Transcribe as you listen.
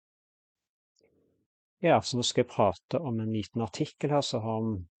Ja, så nå skal jeg prate om en liten artikkel her som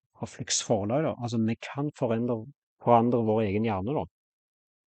har Flux Forlag, da. Altså, vi kan forandre vår egen hjerne, da.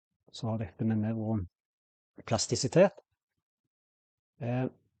 Så har dette med neuroplastisitet.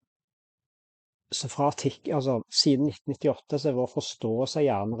 Så siden 1998 så er vår forståelse av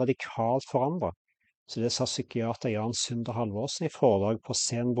hjernen radikalt forandret. Så det sa psykiater Jan Sünder Halvorsen i foredrag på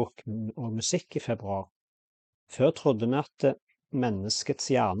Scenbok og musikk i februar. Før trodde vi at menneskets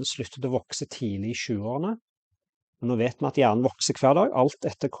hjerne sluttet å vokse tidlig i 20-årene. Men nå vet vi at hjernen vokser hver dag, alt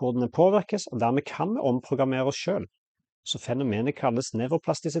etter hvordan den påvirkes, og dermed kan vi omprogrammere oss selv. Så fenomenet kalles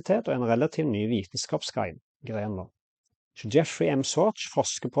nevroplastisitet og er en relativt ny vitenskapsgren. Så Jeffrey M. Swartz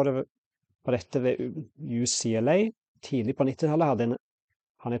forsker på dette ved UCLA. Tidlig på 90-tallet hadde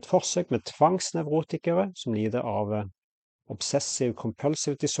han et forsøk med tvangsnevrotikere som lider av obsessive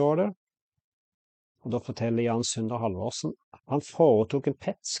compulsive disorder. Og da forteller Jan Sünder Halvorsen han foretok en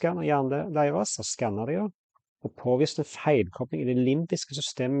PET-skann av hjernen deres, og skannet de og påviste en feilkobling i det limbiske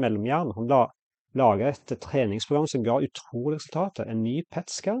systemet mellom hjernen. Han laget et treningsprogram som ga utrolige resultater. En ny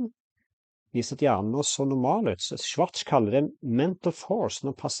PET-skann viser at hjernen nå så normal ut. Så Schwartz kaller det mental force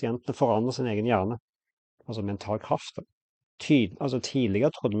når pasientene forandrer sin egen hjerne. Altså mental kraft.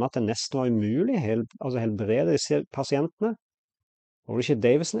 Tidligere trodde man at det nesten var umulig å helbrede disse pasientene. Richard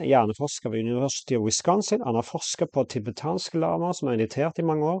Davidson er hjerneforsker ved University of Wisconsin. Han har forsket på tibetanske lamaer som har meditert i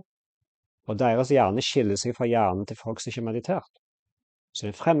mange år. Og deres hjerne skiller seg fra hjernen til folk som ikke har meditert. Så i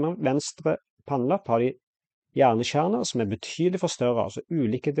den fremme venstre pannelapp har de hjernekjerner som er betydelig forstørret, altså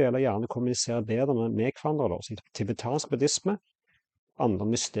ulike deler av hjernen kommuniserer bedre med hverandre. Så i tibetansk buddhisme, andre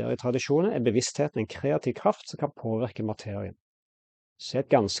mysterietradisjoner, er bevisstheten en kreativ kraft som kan påvirke materien. Så et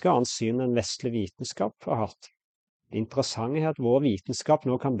ganske annet syn enn vestlig vitenskap har hatt. Det interessante er at vår vitenskap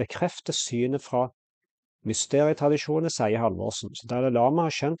nå kan bekrefte synet fra mysterietradisjoner, sier Halvorsen. Så Dalai Lama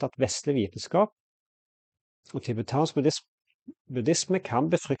har skjønt at vestlig vitenskap og tibetansk buddhisme kan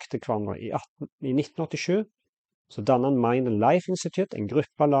befrukte hverandre. I 1987 så dannet Mind and Life Institute en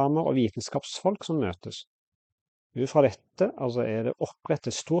gruppe av lama og vitenskapsfolk som møtes. Ut fra dette er det opprettet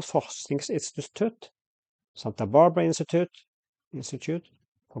et stort forskningsinstitutt, Santa Barbara Institute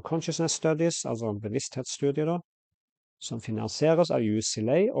for Consciousness Studies, altså bevissthetsstudier da, som finansieres av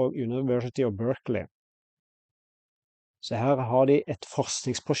UCLA og University of Berkeley. Så her har de et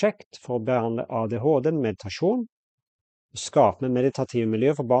forskningsprosjekt for å behandle ADHD, meditasjon. Skape med meditative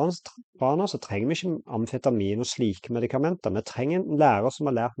miljø for barna, så trenger vi ikke amfetamin og slike medikamenter. Vi trenger en lærer som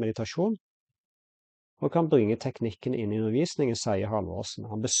har lært meditasjon, og kan bringe teknikken inn i undervisningen, sier Halvorsen.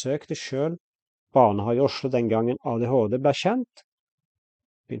 Han besøkte selv barnehage i Oslo den gangen ADHD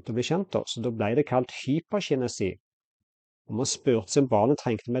begynte å bli kjent da, så da ble det kalt hyperkinesi. Og man spurte seg om barnet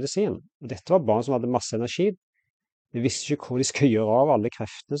trengte medisin. Og dette var barn som hadde masse energi. De visste ikke hvor de skulle gjøre av alle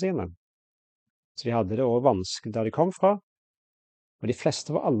kreftene sine. Så de hadde det også vanskelig der de kom fra. Og de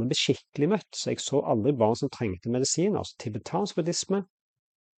fleste var aldri skikkelig møtt, så jeg så aldri barn som trengte medisin. Altså tibetansk buddhisme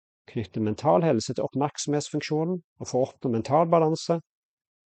knytter mental helse til oppmerksomhetsfunksjonen, og for å oppnå mental balanse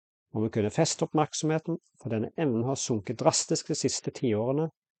må vi kunne feste oppmerksomheten, for denne evnen har sunket drastisk de siste 10 årene,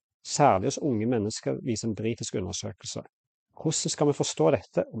 særlig hos unge mennesker, viser en britisk undersøkelse. Hvordan skal vi forstå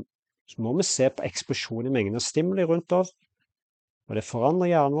dette? Så må vi se på eksplosjon i mengden av stimuli rundt oss, og det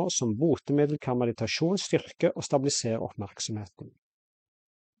forandrer hjernen vår. Som botemiddel kan meditasjon styrke og stabilisere oppmerksomheten.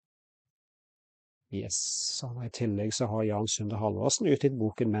 Yes, I tillegg så har Jan Sünder Halvorsen utgitt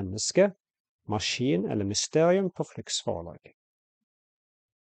boken Menneske, maskin eller mysterium på Flux Forlag.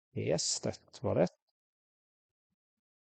 Yes, dette var det.